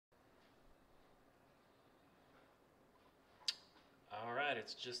Alright,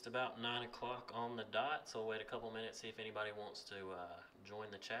 it's just about 9 o'clock on the dot, so we'll wait a couple minutes, see if anybody wants to join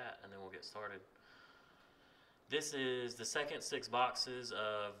the chat, and then we'll get started. This is the second 6 boxes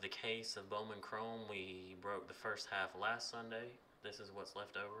of the case of Bowman Chrome. We broke the first half last Sunday. This is what's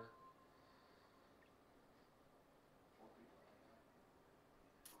left over.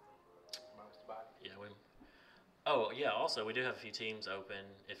 Yeah, also we do have a few teams open.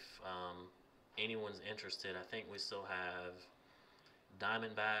 If anyone's interested, I think we still have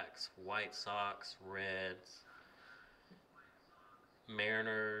Diamondbacks, White Sox, Reds,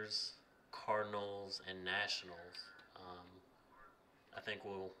 Mariners, Cardinals, and Nationals. I think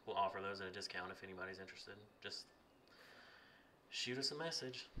we'll offer those at a discount if anybody's interested. Just shoot us a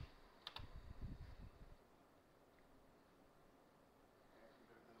message.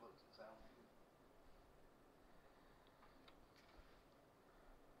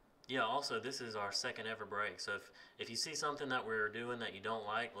 Yeah, also, this is our second ever break, so if you see something that we're doing that you don't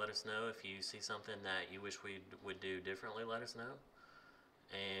like, let us know. If you see something that you wish we would do differently, let us know.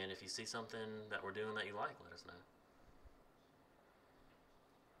 And if you see something that we're doing that you like, let us know.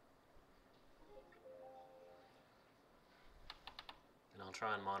 And I'll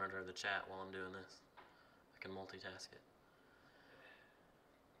try and monitor the chat while I'm doing this. I can multitask it.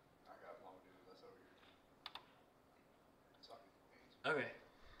 I got one to do this over here. Okay.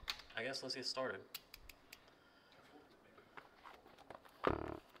 I guess let's get started.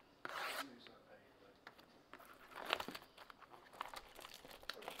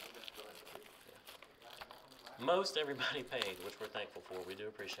 Most everybody paid, which we're thankful for. We do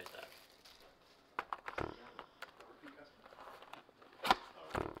appreciate that.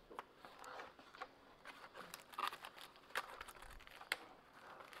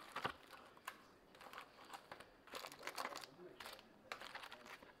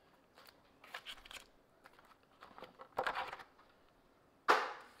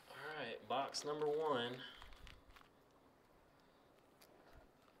 Alright, box number 1.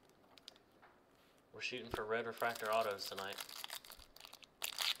 We're shooting for red refractor autos tonight.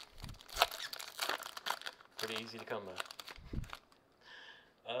 Pretty easy to come by.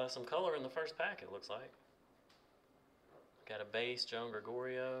 Some color in the first pack, it looks like. Got a base, Joan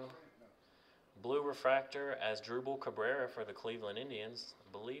Gregorio. Blue refractor, Asdrubal Cabrera for the Cleveland Indians.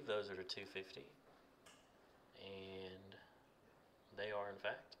 I believe those are the 250. And they are, in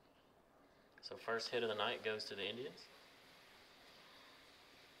fact. So first hit of the night goes to the Indians.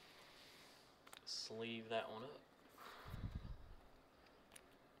 Sleeve that one up.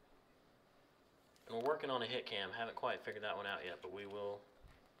 And we're working on a hit cam. Haven't quite figured that one out yet, but we'll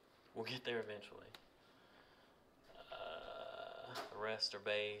get there eventually. The rest are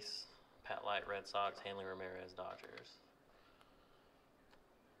base. Pat Light, Red Sox. Hanley Ramirez, Dodgers.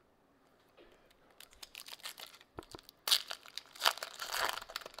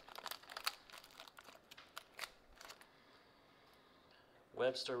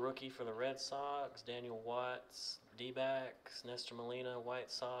 Webster, rookie for the Red Sox. Daniel Watts, D-backs. Nestor Molina,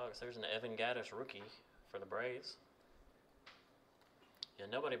 White Sox. There's an Evan Gattis, rookie for the Braves. Yeah,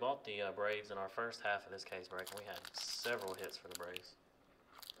 nobody bought the Braves in our first half of this case break, and we had several hits for the Braves,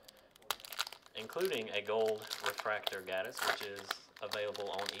 including a gold refractor Gattis, which is available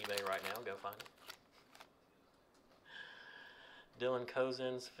on eBay right now. Go find it. Dylan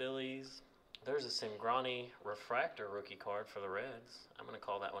Cozens, Phillies. There's a Cingrani refractor rookie card for the Reds. I'm going to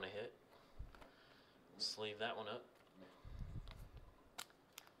call that one a hit. Sleeve that one up.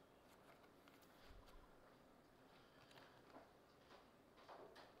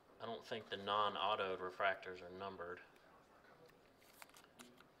 I don't think the non-autoed refractors are numbered.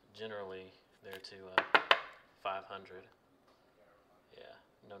 Generally, they're to 500. Yeah,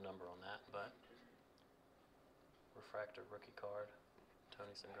 no number on that, but refractor rookie card,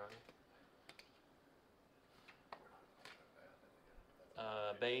 Tony Cingrani.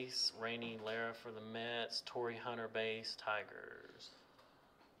 Base, Rainy Lara for the Mets. Torrey Hunter, base, Tigers.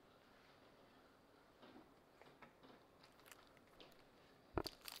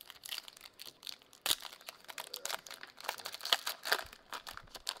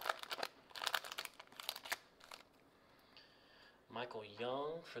 Michael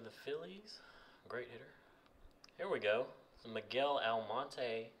Young for the Phillies. Great hitter. Here we go. Miguel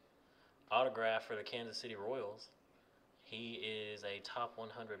Almonte autograph for the Kansas City Royals. He is a top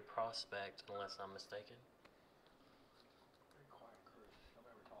 100 prospect, unless I'm mistaken.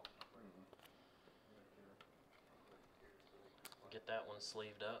 Get that one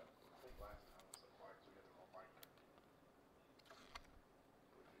sleeved up.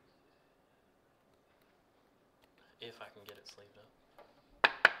 If I can get it sleeved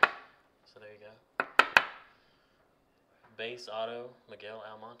up. So there you go. Base auto, Miguel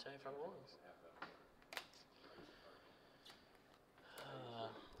Almonte for the Royals.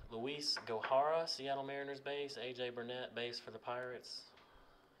 Luis Gohara, Seattle Mariners base. AJ Burnett, base for the Pirates.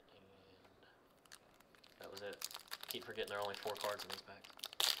 And that was it. Keep forgetting there are only 4 cards in these packs.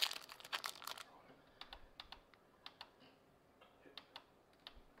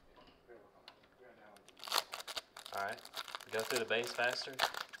 Alright, go through the base faster.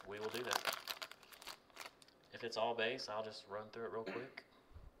 We will do that. If it's all base, I'll just run through it real quick.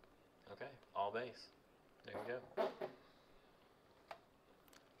 Okay, all base. There you go.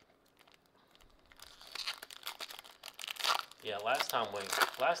 Yeah, last time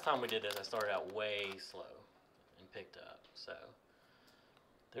we did this, I started out way slow and picked up. So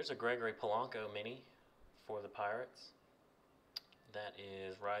there's a Gregory Polanco mini for the Pirates that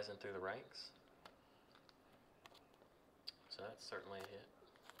is rising through the ranks. So that's certainly a hit.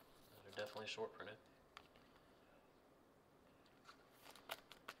 They're definitely short printed.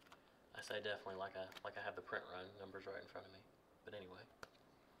 I say definitely like I have the print run numbers right in front of me. But anyway.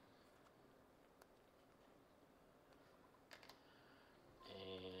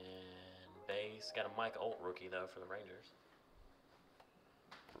 And base, got a Mike Olt rookie though for the Rangers.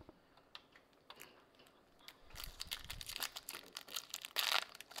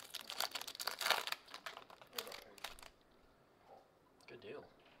 Good deal.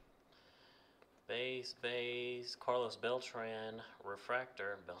 Base, Carlos Beltran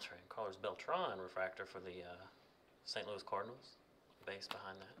refractor, Carlos Beltran refractor for the St. Louis Cardinals. Base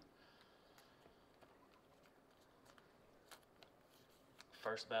behind that.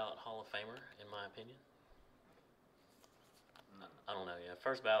 First ballot Hall of Famer, in my opinion. I don't know, yeah.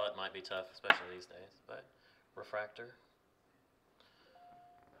 First ballot might be tough, especially these days, but refractor.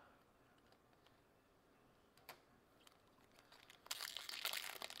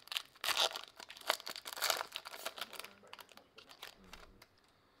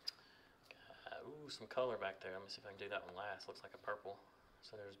 Some color back there. Let me see if I can do that one last. Looks like a purple.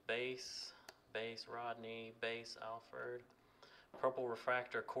 So there's base Rodney, base Alford. Purple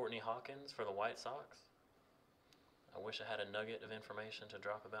refractor Courtney Hawkins for the White Sox. I wish I had a nugget of information to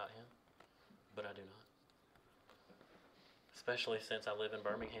drop about him, but I do not. Especially since I live in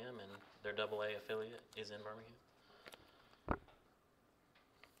Birmingham and their AA affiliate is in Birmingham.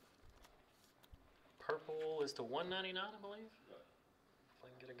 Purple is to $199, I believe. If I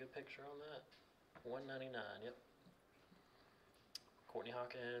can get a good picture on that. $199, yep. Courtney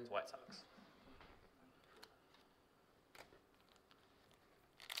Hawkins, White Sox.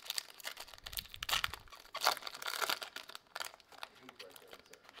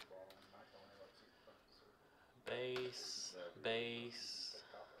 Base.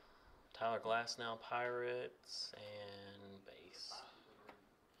 Tyler Glasnow, Pirates, and base.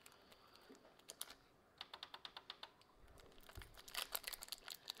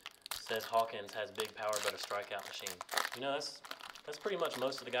 Says Hawkins has big power but a strikeout machine. You know, that's pretty much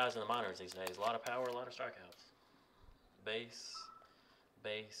most of the guys in the minors these days. A lot of power, a lot of strikeouts. Base,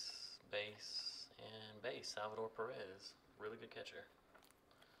 and base. Salvador Perez, really good catcher.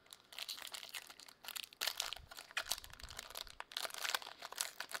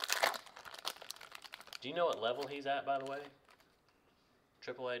 Do you know what level he's at, by the way?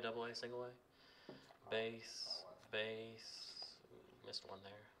 AAA, AA, single A? Base, missed one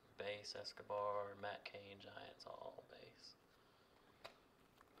there. Base, Escobar, Matt Cain, Giants, all base.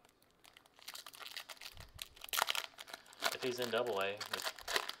 If he's in AA,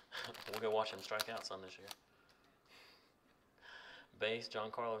 we'll go watch him strike out some this year. Base,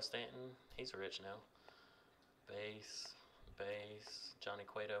 Giancarlo Stanton, he's rich now. Base, Johnny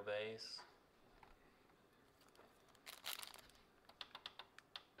Cueto base.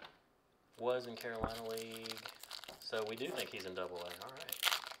 Was in Carolina League, so we do think he's in AA. All right.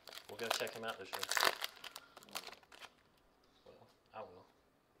 We'll go check him out this year. Well, I will.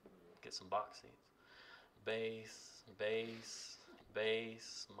 Get some box seats. Base,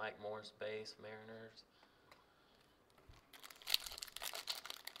 Mike Morris, base, Mariners.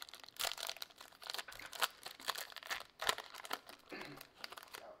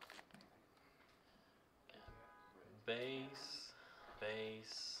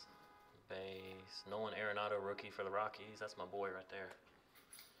 Base, Nolan Arenado, rookie for the Rockies. That's my boy right there.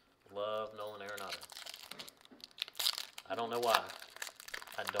 Love Nolan Arenado. I don't know why.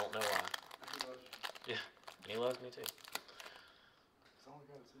 Yeah, he loves me too.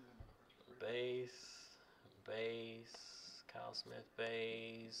 Base, Kyle Smith,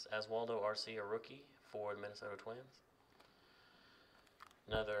 base, Oswaldo Arcia, rookie for the Minnesota Twins.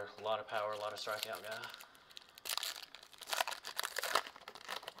 Another lot of power, a lot of strikeout guy.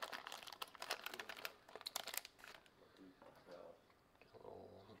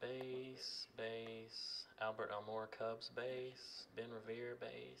 Albert Almora Cubs base. Ben Revere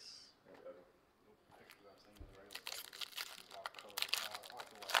base. The other pictures I've seen of the regular players, there's a lot of colors. I like the white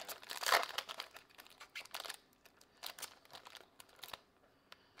jerseys.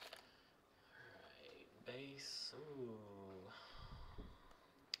 Alright, base. Ooh.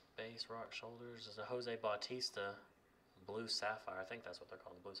 Base rock shoulders is a Jose Bautista blue sapphire. I think that's what they're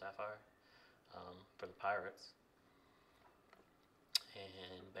called, the blue sapphire, for the Pirates.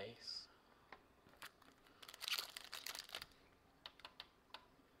 And base.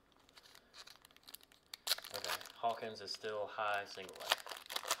 Okay, Hawkins is still high single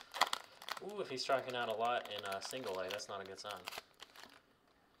A. Ooh, if he's striking out a lot in single A, that's not a good sign.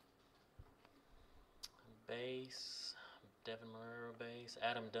 Base, Devin Marrero base,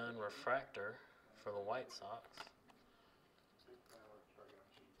 Adam Dunn refractor for the White Sox.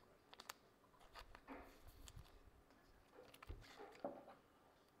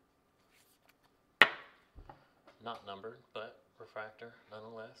 Not numbered, but refractor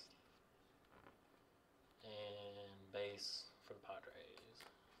nonetheless. And base for the Padres.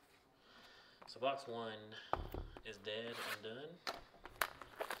 So box 1 is dead and done.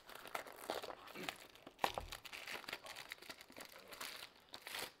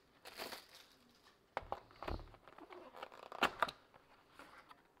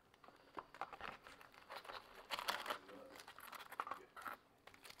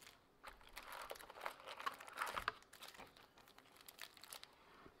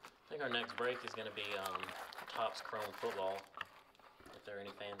 I think our next break is going to be Topps Chrome Football, if there are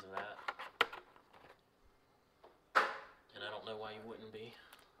any fans of that. And I don't know why you wouldn't be.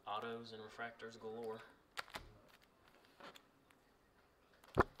 Autos and refractors galore.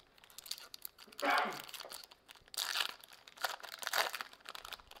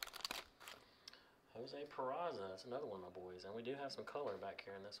 Jose Peraza, that's another one of my boys. And we do have some color back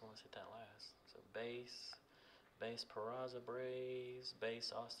here in this one. Let's hit that last. So base Peraza Braves,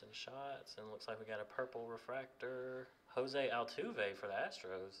 base Austin Shots, and looks like we got a purple refractor. Jose Altuve for the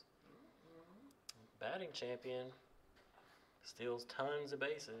Astros. Batting champion. Steals tons of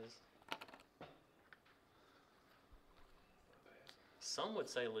bases. Some would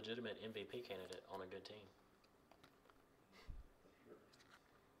say legitimate MVP candidate on a good team.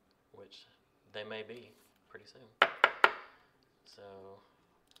 Which they may be pretty soon. So,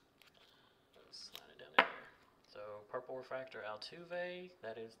 slide it down there. So, purple refractor Altuve,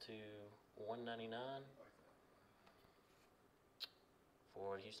 that is to 199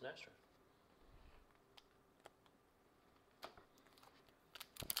 for the Houston Astros.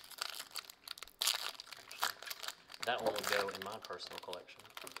 That one would go in my personal collection,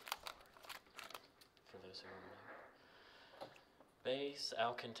 for those who want to know. Base,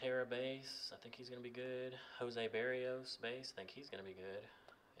 Alcantara base, I think he's going to be good. Jose Barrios base, I think he's going to be good.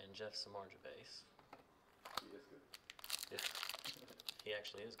 And Jeff Samardzija base. He is good. Yeah, he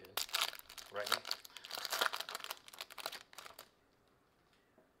actually is good. Right now.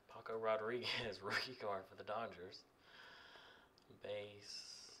 Paco Rodriguez, rookie card for the Dodgers.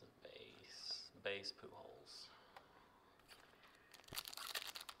 Base Pujols.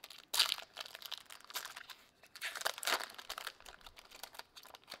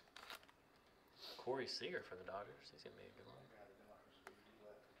 Corey Seager for the Dodgers. He's going to be a good one.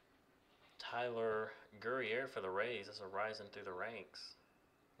 Tyler Gurrier for the Rays. That's a rising through the ranks.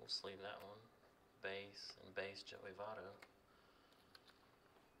 We'll sleeve that one. Base Joey Votto.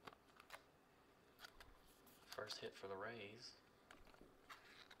 First hit for the Rays.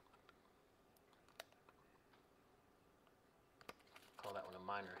 Call that one a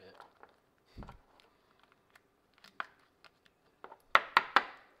minor hit.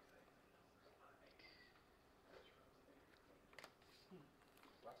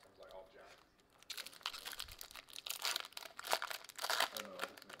 Last one's like all Giants. Oh no,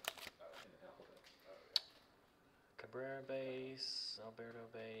 this is in the alphabet. Oh yeah. Cabrera base, Alberto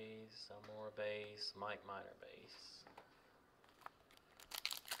base, Almora base, Mike Minor base.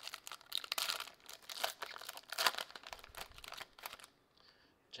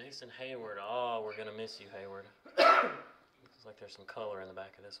 Jason Hayward. Oh, we're going to miss you, Hayward. Looks like there's some color in the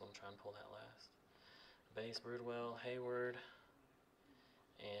back of this one. Try and pull that last. Base Bridwell, Hayward.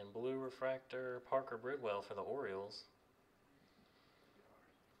 And blue refractor, Parker Bridwell for the Orioles.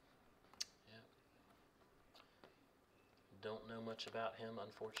 Yep. Don't know much about him,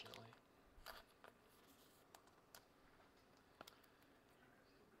 unfortunately.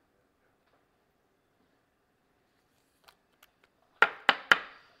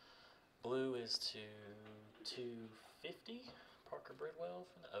 Blue is to 250, Parker Bridwell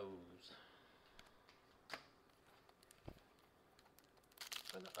for the O's.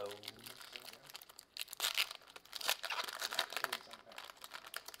 For the O's.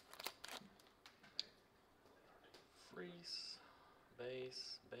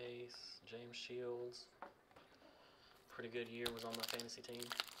 base, James Shields. Pretty good year, was on my fantasy team.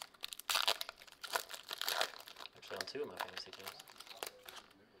 Actually, on 2 of my fantasy teams.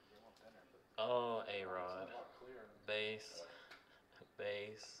 Oh, A-Rod. Base.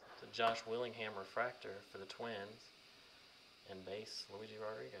 The Josh Willingham refractor for the Twins. And base, Luigi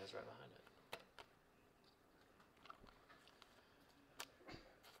Rodriguez right behind it.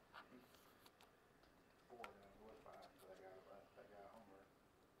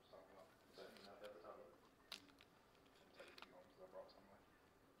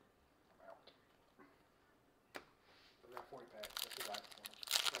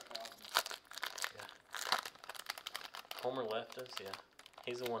 Yeah. Homer left us, yeah.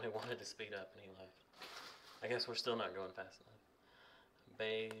 He's the one who wanted to speed up and he left. I guess we're still not going fast enough.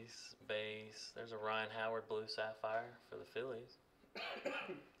 Base. There's a Ryan Howard Blue Sapphire for the Phillies.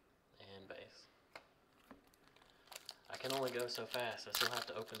 And base. I can only go so fast. I still have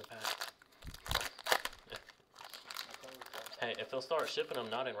to open the pack. Hey, if they'll start shipping them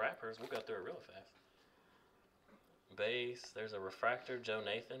not in wrappers, we'll go through it really fast. Base. There's a refractor Joe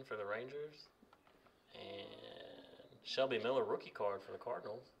Nathan for the Rangers. And Shelby Miller rookie card for the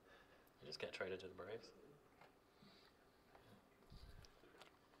Cardinals. He just got traded to the Braves.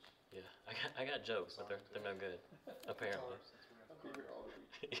 Yeah, I got jokes, but they're no good, apparently.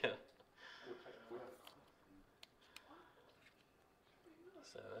 Yeah.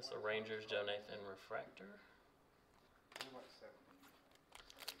 So that's a Rangers Joe Nathan refractor.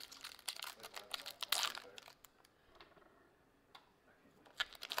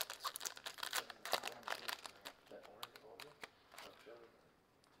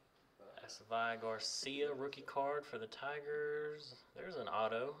 Vi Garcia rookie card for the Tigers. There's an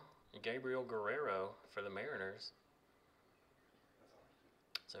auto. Gabriel Guerrero for the Mariners.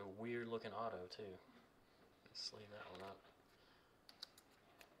 It's a weird looking auto too. Let's sleeve that one up.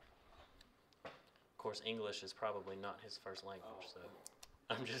 Of course, English is probably not his first language, so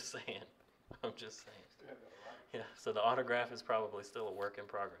I'm just saying. Yeah, so the autograph is probably still a work in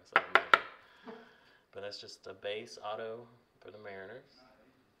progress, I imagine. But that's just a base auto for the Mariners.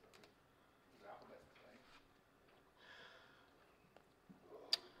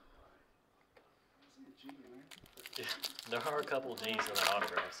 Yeah, there are a couple G's in that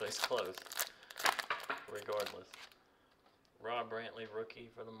autograph, so he's close, regardless. Rob Brantley, rookie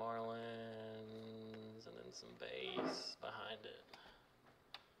for the Marlins, and then some base behind it.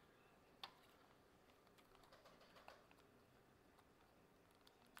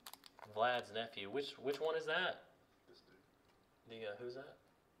 Vlad's nephew. Which one is that? The who's that?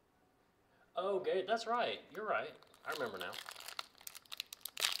 Oh, Gabe. That's right. You're right. I remember now.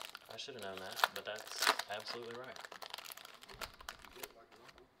 I should have known that, but that's absolutely right.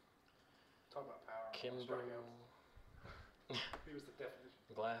 Talk about power. Kimbrel. He was the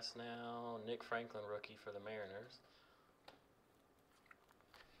definition. Glass now. Nick Franklin, rookie for the Mariners.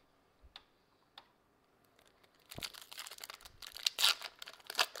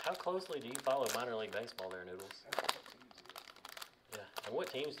 How closely do you follow minor league baseball there, Noodles? Yeah. And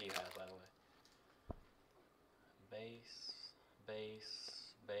what teams do you have, by the way? Base.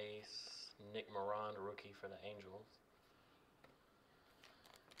 Nick Moran, rookie for the Angels.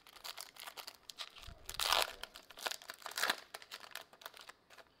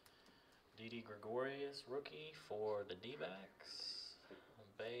 Didi Gregorius, rookie for the D-backs.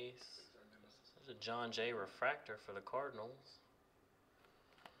 Base. There's a John Jay refractor for the Cardinals.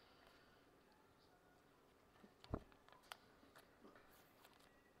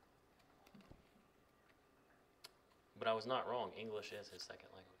 But I was not wrong. English is his second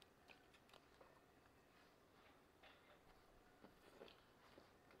language.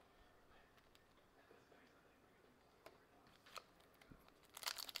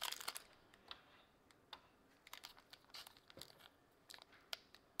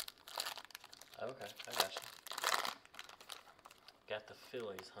 Okay, I got you. Got the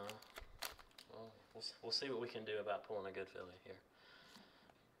Phillies, huh? Well, we'll see what we can do about pulling a good Philly here.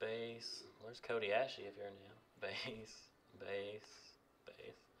 Base. There's Cody Ashley if you're in the base.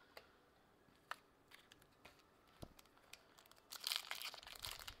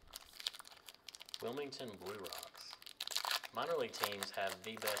 Wilmington Blue Rocks. Minor league teams have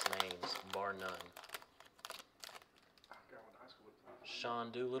the best names, bar none.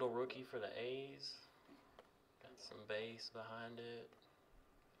 Sean Doolittle, rookie for the A's. Got some base behind it.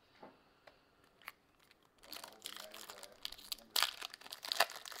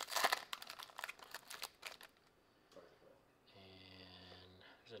 And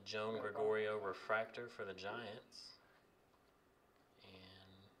there's a Joan Gregorio refractor for the Giants.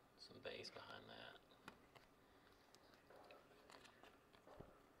 And some base behind that.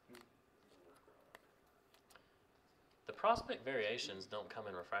 prospect variations don't come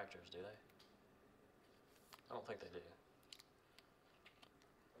in refractors, do they? I don't think they do.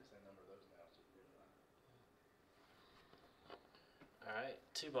 At least they number those now, so you get it. All right,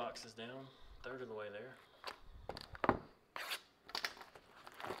 2 boxes down, third of the way there.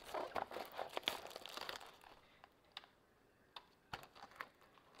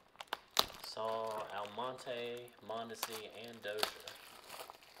 Saw Almonte, Mondesi, and Dozier.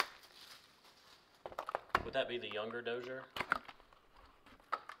 Would that be the younger Dozier?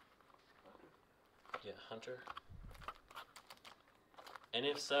 Yeah, Hunter. And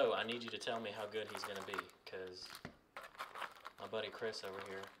if so, I need you to tell me how good he's going to be, because my buddy Chris over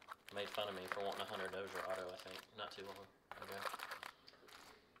here made fun of me for wanting a Hunter Dozier auto, I think, not too long ago.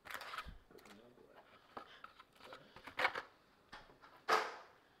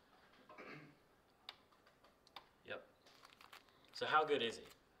 Yep. So how good is he?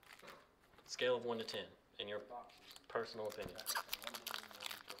 Scale of 1 to 10, in your personal opinion.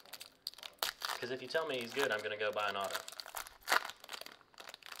 Because if you tell me he's good, I'm going to go buy an auto.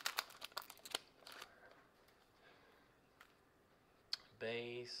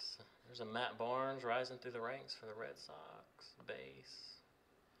 Base. There's a Matt Barnes rising through the ranks for the Red Sox. Base.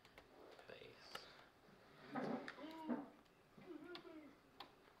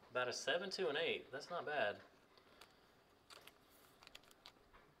 About a 7, 2, and 8. That's not bad.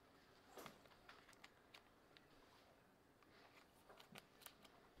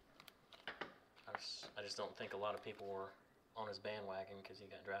 I just don't think a lot of people were on his bandwagon because he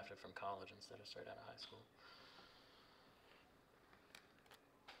got drafted from college instead of straight out of high school.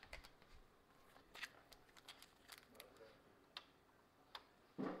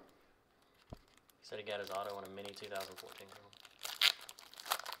 He said he got his auto on a mini 2014 girl.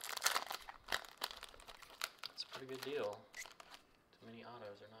 It's a pretty good deal. Too many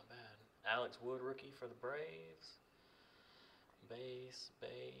autos are not bad. Alex Wood rookie for the Braves. Base.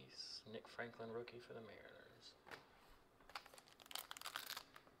 Nick Franklin rookie for the Mariners.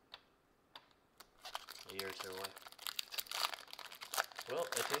 A year or 2 away. Well,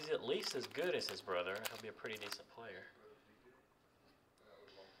 if he's at least as good as his brother, he'll be a pretty decent player.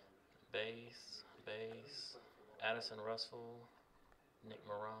 Base. Addison Russell. Nick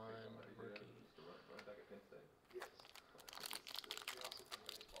Moran, rookie.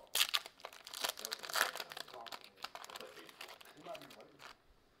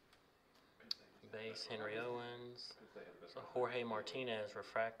 Base, Henry Owens. So Jorge Martinez,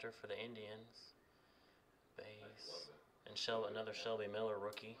 refractor for the Indians. Base. And another Shelby Miller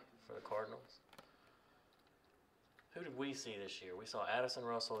rookie for the Cardinals. Who did we see this year? We saw Addison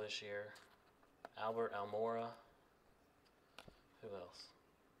Russell this year. Albert Almora. Who else?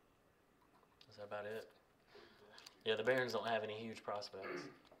 Is that about it? Yeah, the Barons don't have any huge prospects.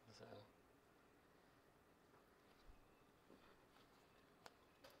 So.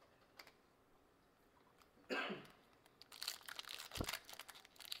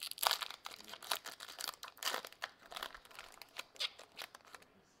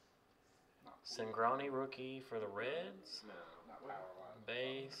 Sangrani rookie for the Reds.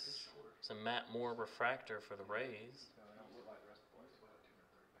 Base. Some Matt Moore refractor for the Rays.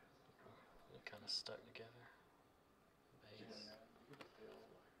 They're kind of stuck together. Base.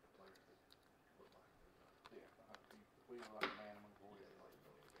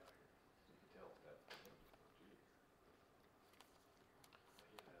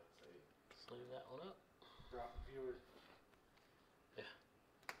 Let's leave that one up. Yeah.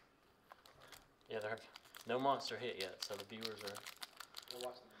 Yeah, there's no monster hit yet, so the viewers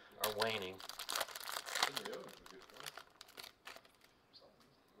are waning.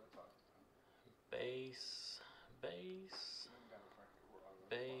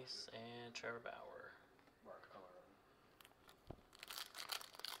 Base, and Trevor Bauer.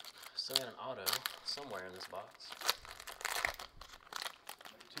 Still got an auto somewhere in this box.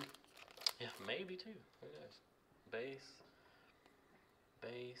 Yeah, maybe 2. Who knows? Base.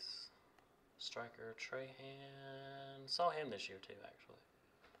 Striker Trahan. Saw him this year too, actually.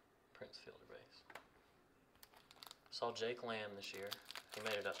 Prince Fielder base. Saw Jake Lamb this year. He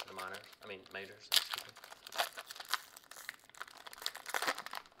made it up to the minors. I mean, majors. Excuse me.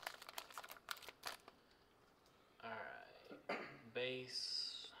 Alright.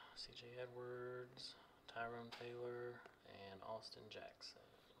 Base. C.J. Edwards. Tyrone Taylor. And Austin Jackson.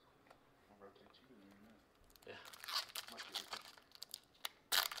 Yeah.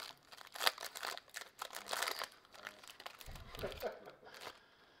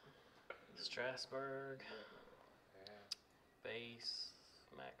 Strasburg. Base.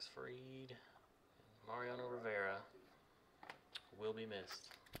 Max Fried. Mariano Rivera. Will be missed.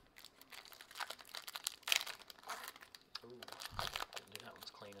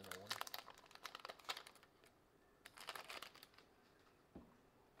 clean in the morning.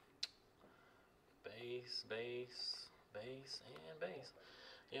 Base, base, base, and base.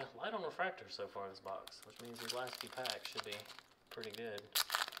 Yeah, light on refractor so far this box, which means these last few packs should be pretty good.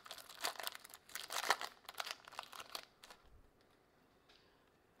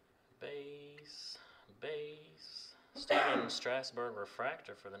 Base, base. Steven Strasburg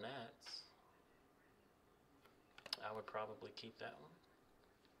refractor for the Nats. I would probably keep that one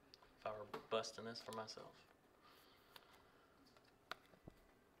if I were busting this for myself.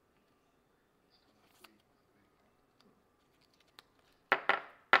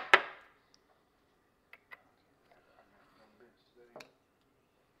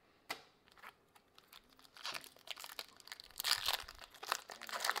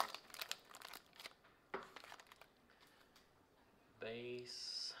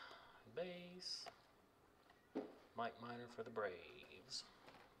 Base, base. Mike Minor for the Braves.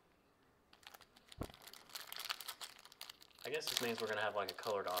 I guess this means we're going to have like a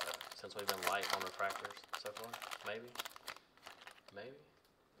colored auto since we've been light on refractors so far. Maybe. Maybe.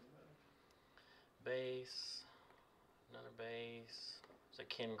 Base. Another base. It's a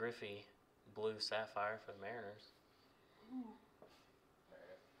Ken Griffey blue sapphire for the Mariners.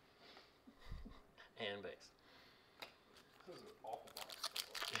 And base. This is an awful box.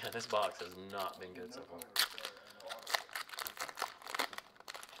 Yeah, this box has not been good so far.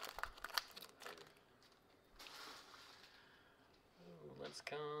 Let's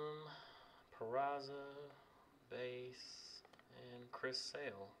come Peraza, base, and Chris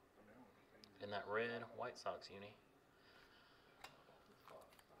Sale in that red White Sox uni.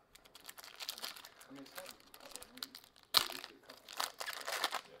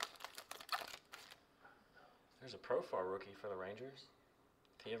 There's a profile rookie for the Rangers.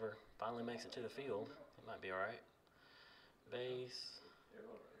 If he ever finally makes it to the field, it might be alright. Base,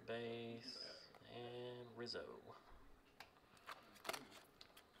 base, and Rizzo.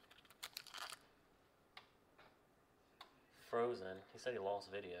 Frozen. He said he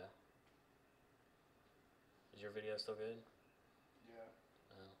lost video. Is your video still good? Yeah.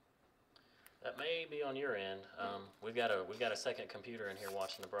 That may be on your end. We've got a second computer in here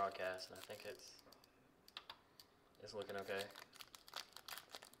watching the broadcast, and I think it's looking okay.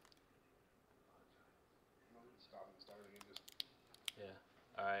 Stop and start again. Just. Yeah.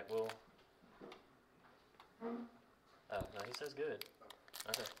 All right. Well. Oh no, he says good.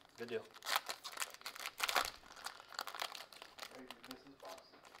 Okay. Good deal. Hey, this is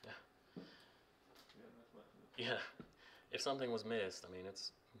box. Yeah. If something was missed, I mean,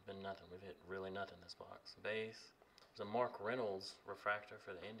 it's been nothing. We've hit really nothing this box. Base. There's a Mark Reynolds refractor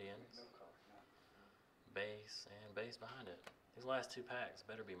for the Indians. No color, no. Base and base behind it. These last two packs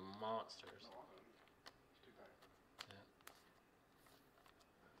better be monsters. No, it's too tight. Yeah.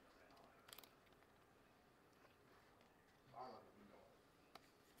 I love it. You know it.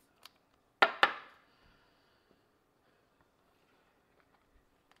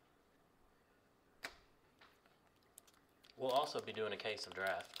 We'll also be doing a case of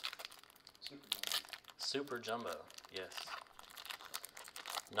draft. Super Super Jumbo, yes.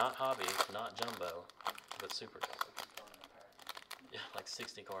 Not hobby, not jumbo, but super jumbo. Yeah, like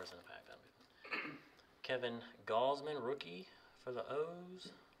 60 cars in a pack. That'd be Kevin Gaussman, rookie for the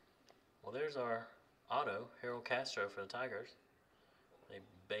O's. Well, there's our auto, Harold Castro for the Tigers. A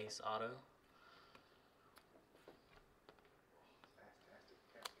base auto.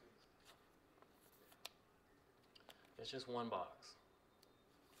 It's just one box.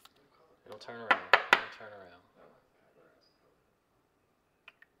 It'll turn around. It'll turn around.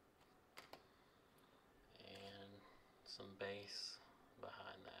 And some base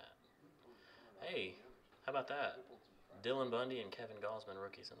behind that. Hey, how about that? Dylan Bundy and Kevin Gaussman,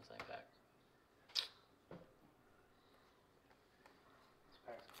 rookies in the same pack.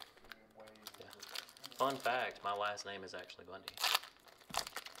 Yeah. Fun fact, my last name is actually Bundy.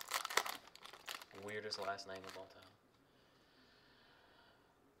 Weirdest last name of all time.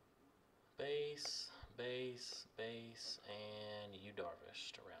 Base, base, base, and Yu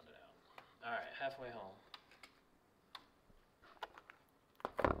Darvish to round it out. All right, halfway home.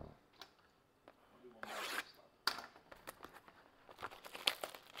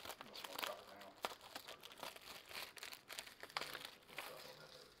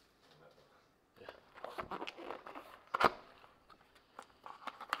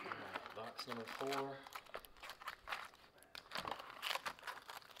 Box number 4.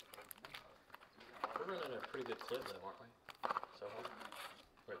 We're running at a pretty good clip though, aren't we? So far?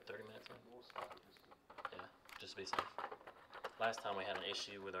 We're at 30 minutes in? Yeah, just to be safe. Last time we had an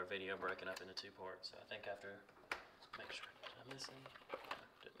issue with our video breaking up into 2 parts, so I think after, make sure, did I miss any?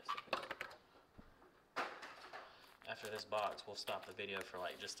 after this box, we'll stop the video for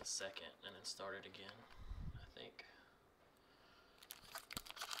like just a second and then start it again, I think.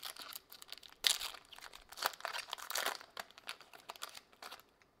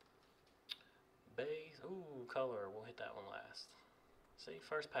 Base, ooh, color, we'll hit that one last. See,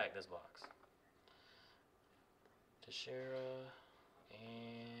 first pack this box. Teixeira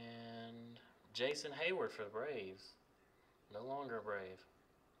and Jason Hayward for the Braves. No longer a Brave.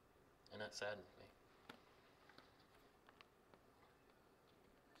 And that saddens me.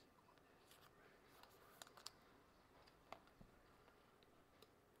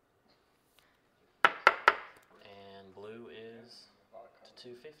 And blue is to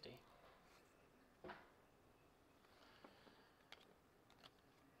 250.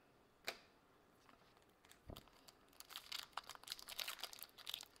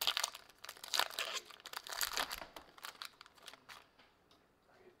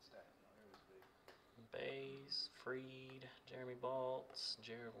 Bays, Freed, Jeremy Baltz,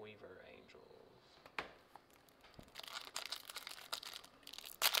 Jared Weaver, Angels.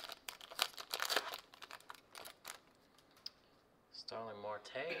 Starling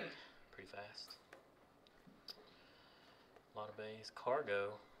Marte, pretty fast. A lot of bays. Cargo,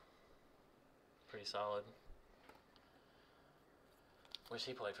 pretty solid. Wish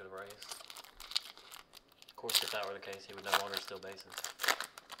he played for the Braves. Of course, if that were the case, he would no longer steal bases.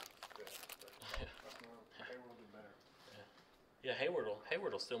 Hayward will do better. Yeah,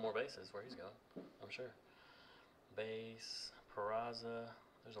 Hayward will steal more bases where he's going, I'm sure. Base, Peraza.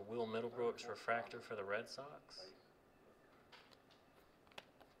 There's a Will Middlebrooks refractor for the Red Sox.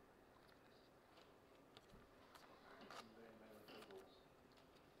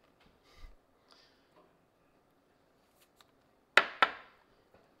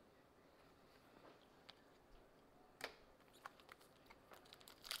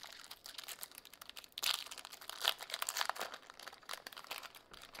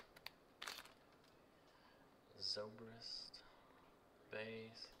 Zobrist,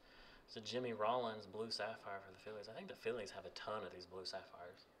 base. It's a Jimmy Rollins blue sapphire for the Phillies. I think the Phillies have a ton of these blue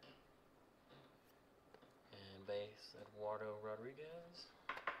sapphires. And base, Eduardo Rodriguez.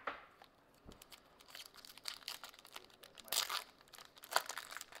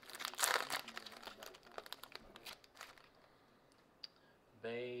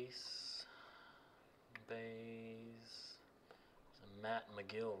 Base. It's a Matt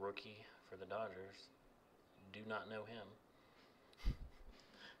McGill rookie for the Dodgers. Do not know him.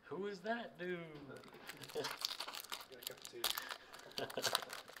 Who is that dude? Get a cup of tea.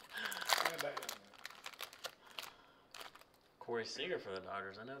 Corey Seager for the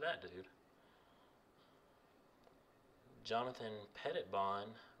Dodgers. I know that dude. Jonathan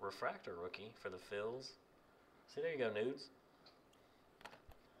Pettitbon, refractor rookie for the Phils. See, there you go, nudes.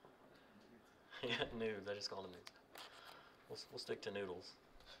 Yeah, nudes. I just called them nudes. We'll stick to noodles.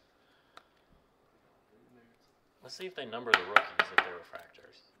 Let's see if they number the rookies if they're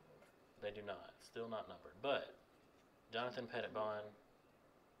refractors. They do not. Still not numbered. But Jonathan Pettitbon,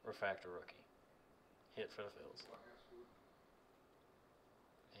 refractor rookie. Hit for the Phils.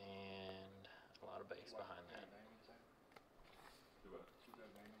 And a lot of base behind that.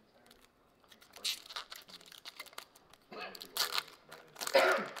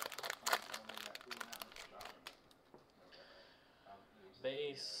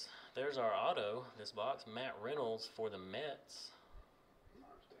 Base. There's our auto, this box. Matt Reynolds for the Mets.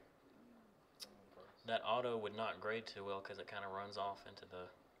 That auto would not grade too well because it kind of runs off into the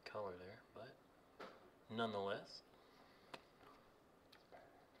color there, but nonetheless.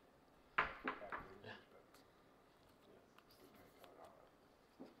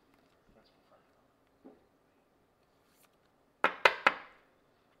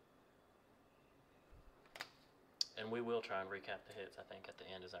 And we will try and recap the hits, I think, at the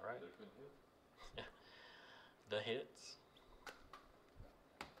end. Is that right? The hits.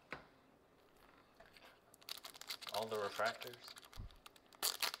 All the refractors.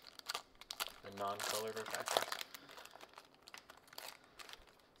 The non-colored refractors.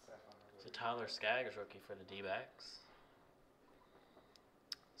 It's a Tyler Skaggs rookie for the D-backs.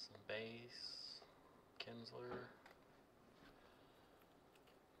 Some base. Kinsler.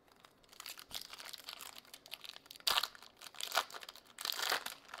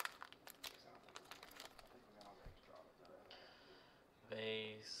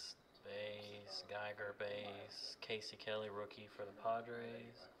 Base, Geiger base, Casey Kelly rookie for the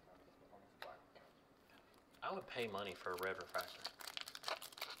Padres. I would pay money for a red refractor.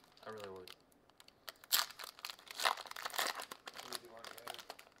 I really would.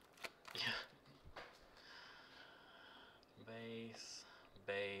 Yeah.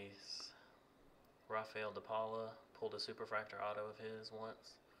 Base, Rafael DePaula, pulled a Superfractor auto of his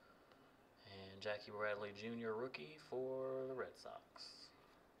once. And Jackie Bradley Jr. rookie for the Red Sox.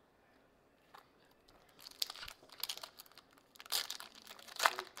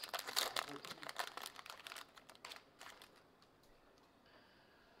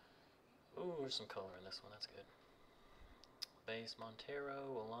 Ooh, there's some color in this one. That's good. Base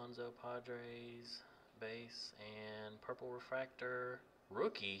Montero, Alonso Padres, base, and purple refractor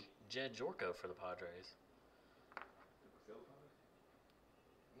rookie Jed Jorko for the Padres.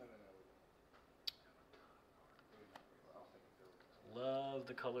 No. Love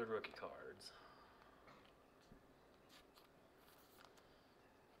the colored rookie cards.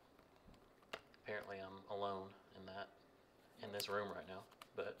 Apparently I'm alone in this room right now,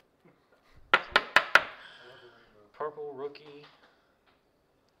 but purple rookie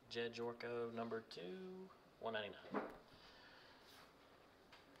Jed Jorko number 2, $1.99.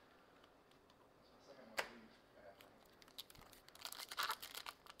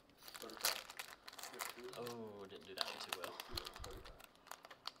 Oh, didn't do that one too well.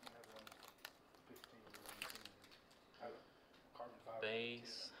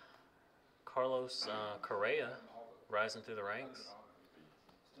 Base Carlos Correa rising through the ranks.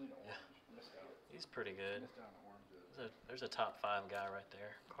 Yeah, he's pretty good. There's a top 5 guy right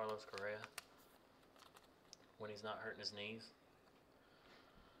there, Carlos Correa, when he's not hurting his knees.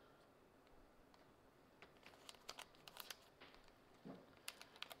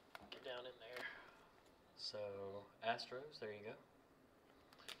 Get down in there. So, Astros, there you go.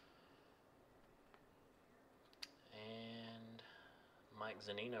 And Mike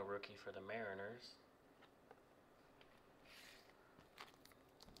Zunino, rookie for the Mariners.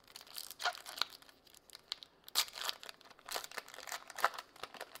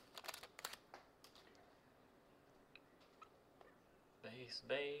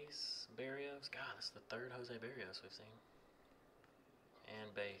 Base, Barrios. God, this is the 3rd Jose Barrios we've seen.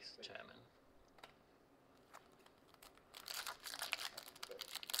 And base, Chapman.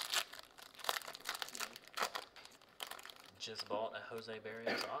 Just bought a Jose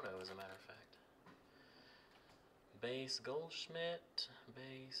Barrios auto, as a matter of fact. Base, Goldschmidt.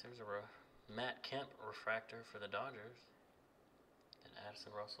 Base, there's a Matt Kemp refractor for the Dodgers. And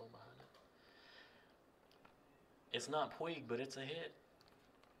Addison Russell behind it. It's not Puig, but it's a hit.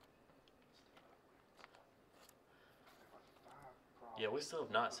 Yeah, we still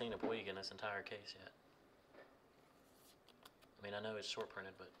have not seen a Puig in this entire case yet. I mean, I know it's short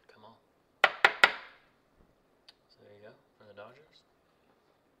printed, but come on. So there you go for the Dodgers.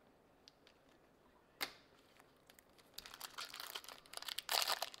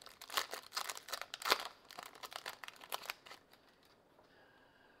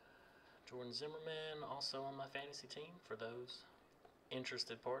 Jordan Zimmerman, also on my fantasy team for those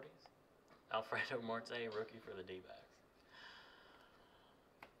interested parties. Alfredo Marte, rookie for the D-backs.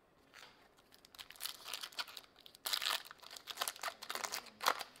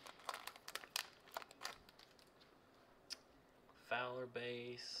 Fowler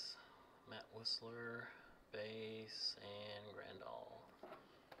base, Matt Whistler base, and Grandal.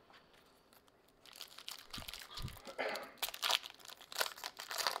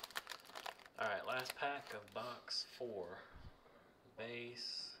 Alright, last pack of box 4.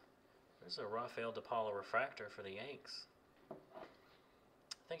 Base. There's a Rafael DePaula refractor for the Yanks. I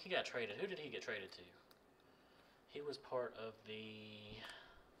think he got traded. Who did he get traded to? He was part of the...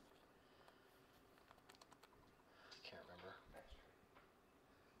 can't remember.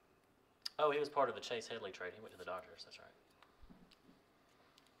 Oh, he was part of the Chase Headley trade. He went to the Dodgers, that's right.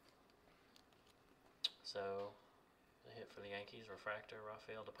 So, the hit for the Yankees, refractor,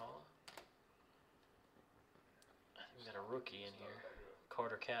 Rafael DePaula. We got a rookie in here.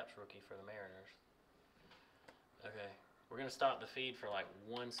 Carter Capps, rookie for the Mariners. Okay, we're going to stop the feed for like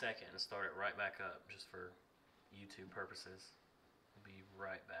 1 second and start it right back up just for YouTube purposes. We'll be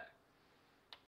right back.